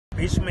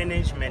beach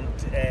management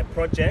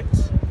project,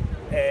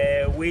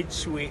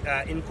 which we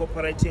are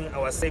incorporating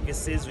our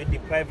services with the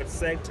private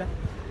sector,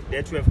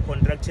 that we have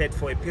conducted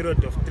for a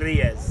period of 3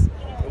 years.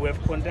 We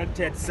have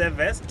conducted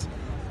service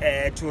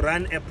to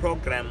run a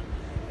program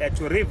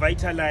to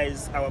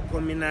revitalize our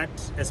promenade,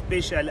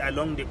 especially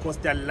along the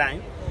coastal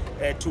line,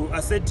 to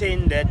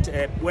ascertain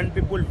that when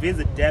people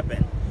visit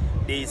Durban,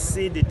 they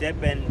see the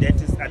Durban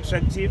that is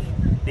attractive,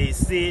 they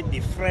see the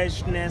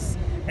freshness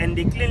and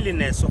the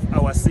cleanliness of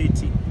our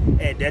city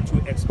that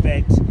we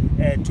expect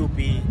to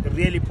be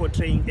really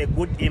portraying a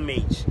good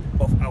image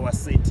of our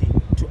city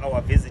to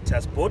our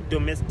visitors, both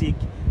domestic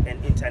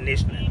and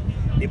international.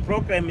 The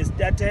program is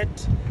started,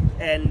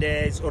 and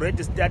it's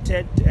already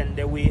started, and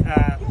we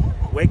are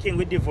working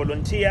with the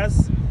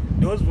volunteers.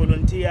 Those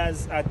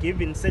volunteers are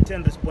given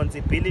certain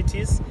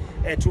responsibilities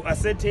to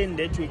ascertain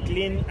that we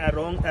clean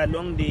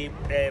along the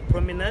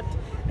promenade,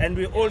 and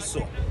we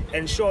also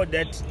ensure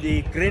that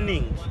the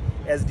greening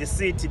as the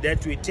city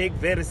that we take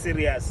very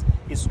serious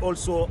is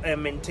also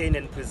maintained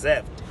and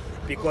preserved,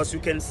 because you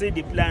can see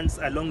the plants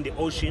along the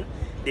ocean.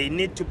 They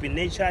need to be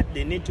nurtured,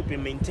 they need to be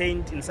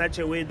maintained in such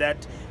a way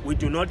that we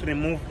do not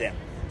remove them.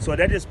 So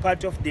that is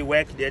part of the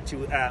work that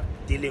we are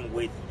dealing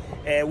with.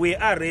 We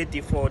are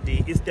ready for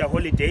the Easter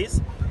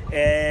holidays.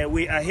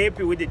 We are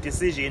happy with the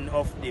decision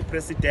of the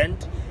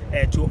President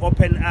to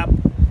open up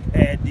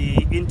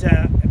the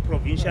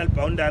inter-provincial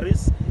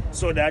boundaries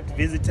so that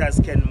visitors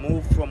can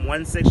move from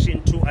one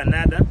section to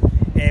another.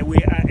 We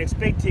are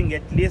expecting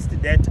at least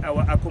that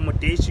our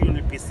accommodation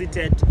will be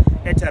seated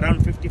at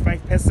around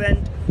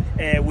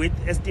 55%, with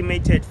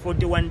estimated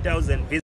 41,000 visitors.